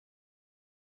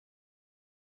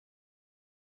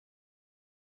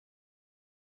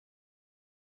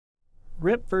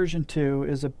RIP version 2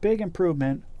 is a big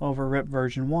improvement over RIP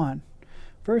version 1.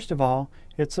 First of all,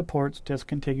 it supports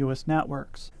discontiguous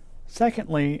networks.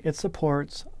 Secondly, it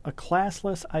supports a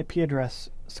classless IP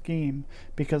address scheme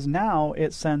because now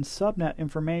it sends subnet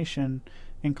information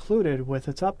included with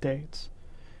its updates.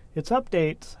 Its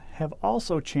updates have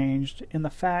also changed in the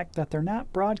fact that they're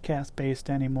not broadcast-based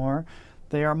anymore,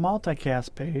 they are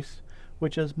multicast-based,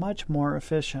 which is much more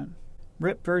efficient.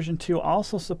 RIP version 2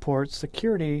 also supports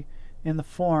security in the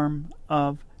form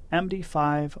of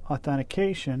MD5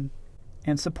 authentication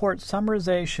and supports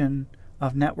summarization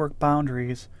of network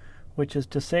boundaries, which is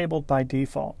disabled by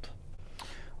default.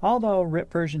 Although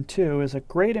RIP version 2 is a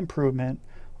great improvement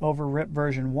over RIP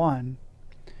version 1,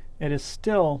 it is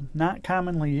still not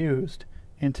commonly used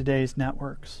in today's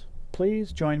networks.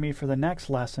 Please join me for the next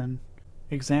lesson,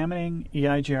 Examining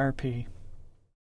EIGRP.